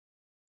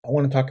I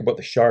want to talk about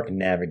the Shark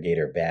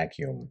Navigator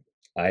vacuum.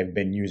 I've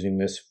been using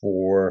this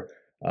for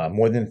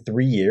more than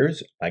 3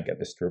 years. I got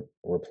this to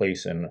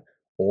replace an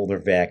older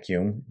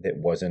vacuum that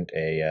wasn't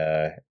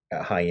a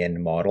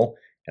high-end model,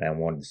 and I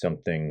wanted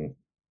something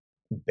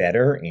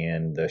better,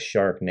 and the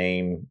Shark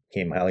name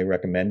came highly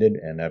recommended,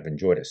 and I've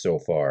enjoyed it so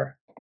far.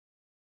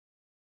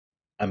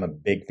 I'm a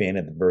big fan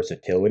of the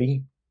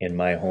versatility. In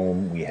my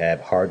home, we have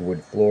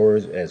hardwood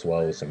floors as well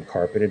as some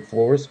carpeted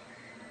floors,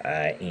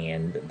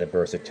 and the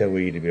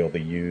versatility to be able to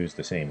use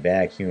the same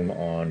vacuum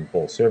on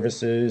both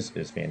surfaces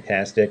is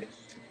fantastic.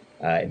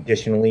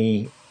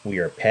 Additionally, we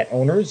are pet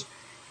owners,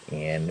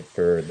 and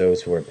for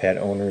those who are pet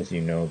owners, you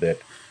know that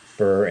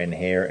fur and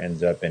hair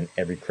ends up in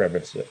every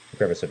crevice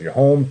of your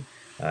home.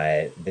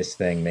 This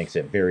thing makes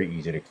it very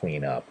easy to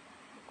clean up.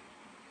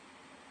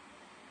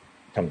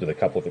 Comes with a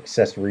couple of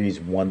accessories.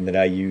 One that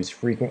I use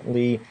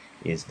frequently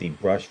is the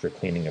brush for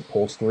cleaning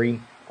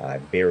upholstery.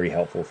 Very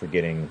helpful for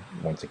getting,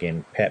 once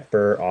again, pet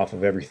fur off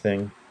of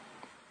everything.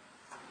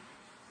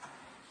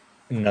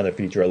 Another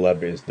feature I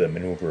love is the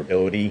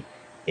maneuverability.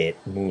 It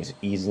moves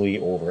easily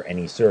over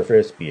any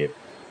surface, be it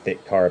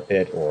thick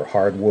carpet or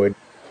hardwood.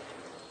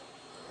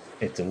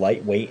 It's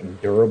lightweight and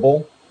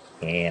durable,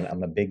 and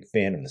I'm a big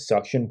fan of the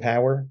suction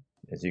power.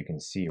 As you can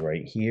see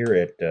right here,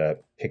 it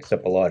picks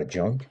up a lot of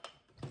junk.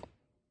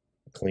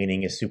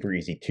 Cleaning is super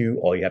easy too.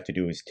 All you have to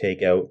do is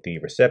take out the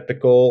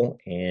receptacle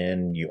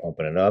and you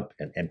open it up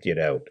and empty it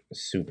out.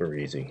 Super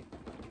easy.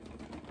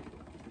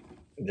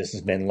 This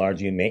has been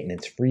largely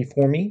maintenance free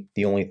for me.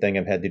 The only thing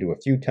I've had to do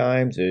a few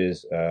times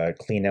is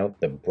clean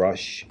out the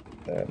brush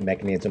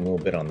mechanism a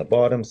little bit on the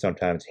bottom.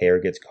 Sometimes hair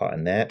gets caught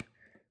in that.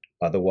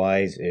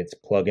 Otherwise, it's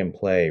plug and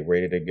play,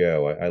 ready to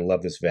go. I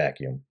love this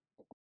vacuum.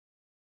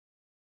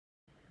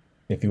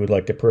 If you would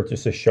like to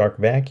purchase a Shark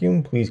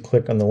vacuum, please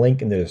click on the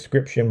link in the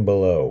description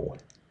below.